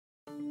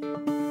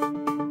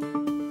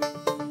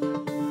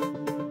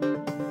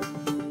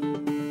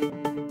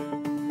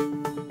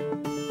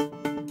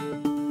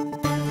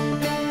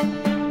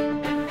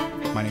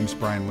name's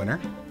Brian Winter.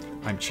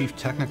 I'm Chief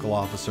Technical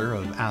Officer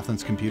of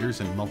Athens Computers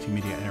and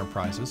Multimedia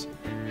Enterprises,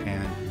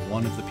 and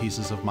one of the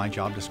pieces of my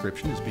job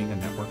description is being a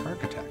network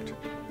architect.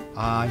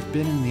 I've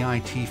been in the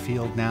IT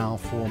field now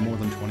for more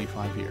than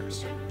 25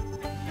 years.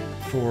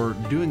 For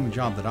doing the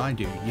job that I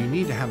do, you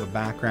need to have a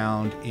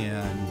background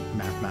in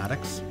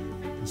mathematics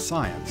and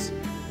science,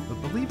 but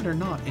believe it or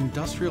not,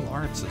 industrial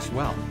arts as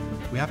well.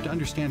 We have to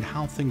understand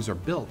how things are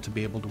built to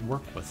be able to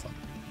work with them.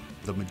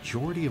 The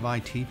majority of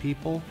IT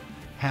people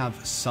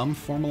have some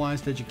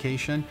formalized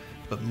education,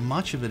 but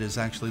much of it is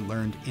actually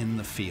learned in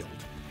the field.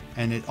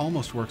 And it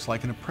almost works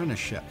like an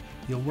apprenticeship.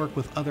 You'll work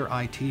with other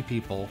IT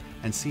people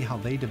and see how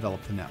they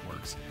develop the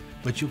networks,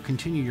 but you'll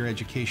continue your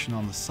education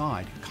on the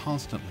side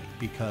constantly,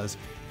 because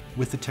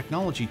with the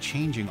technology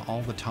changing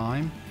all the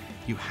time,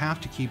 you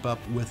have to keep up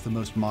with the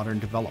most modern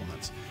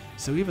developments.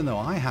 So even though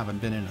I haven't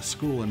been in a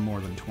school in more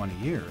than 20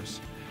 years,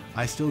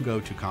 I still go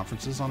to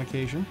conferences on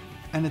occasion,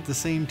 and at the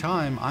same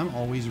time, I'm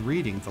always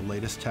reading the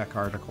latest tech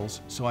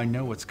articles so I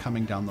know what's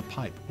coming down the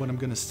pipe, what I'm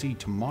going to see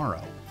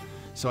tomorrow.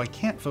 So I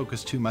can't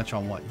focus too much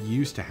on what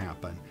used to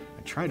happen.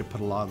 I try to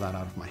put a lot of that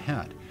out of my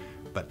head,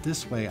 but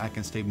this way I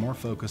can stay more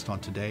focused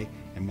on today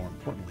and, more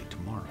importantly,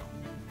 tomorrow.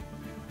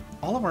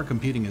 All of our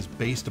computing is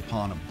based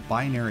upon a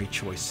binary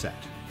choice set,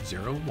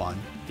 0,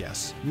 1,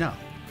 yes, no.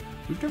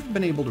 We've never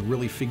been able to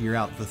really figure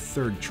out the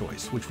third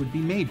choice, which would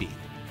be maybe.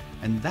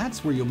 And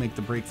that's where you'll make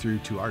the breakthrough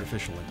to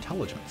artificial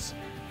intelligence.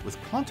 With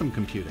quantum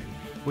computing,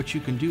 what you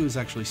can do is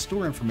actually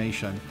store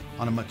information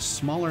on a much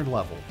smaller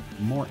level,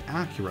 more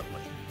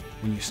accurately.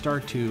 When you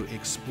start to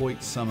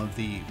exploit some of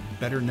the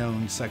better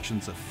known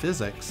sections of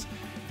physics,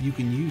 you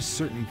can use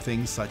certain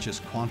things such as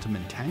quantum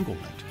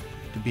entanglement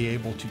to be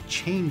able to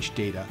change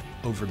data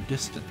over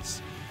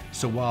distance.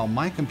 So while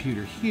my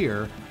computer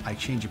here, I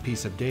change a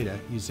piece of data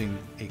using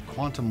a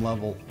quantum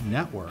level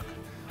network,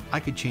 I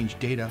could change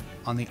data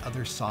on the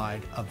other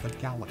side of the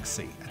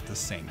galaxy at the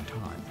same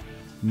time.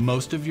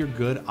 Most of your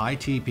good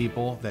IT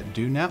people that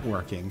do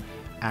networking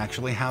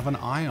actually have an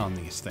eye on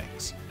these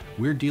things.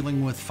 We're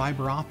dealing with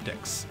fiber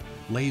optics,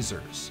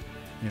 lasers,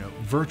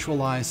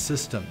 virtualized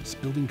systems,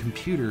 building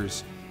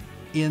computers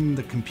in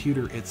the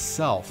computer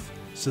itself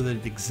so that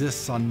it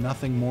exists on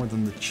nothing more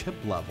than the chip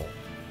level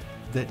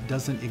that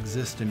doesn't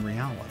exist in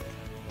reality.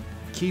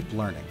 Keep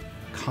learning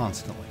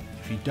constantly.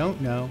 If you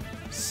don't know,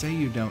 say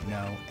you don't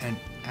know and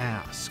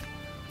ask.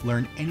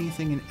 Learn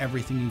anything and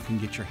everything you can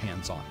get your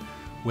hands on,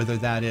 whether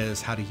that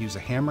is how to use a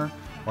hammer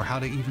or how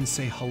to even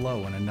say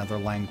hello in another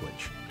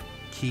language.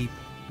 Keep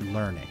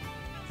learning.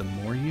 The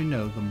more you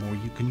know, the more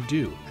you can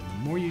do, and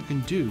the more you can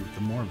do,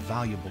 the more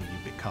valuable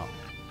you become.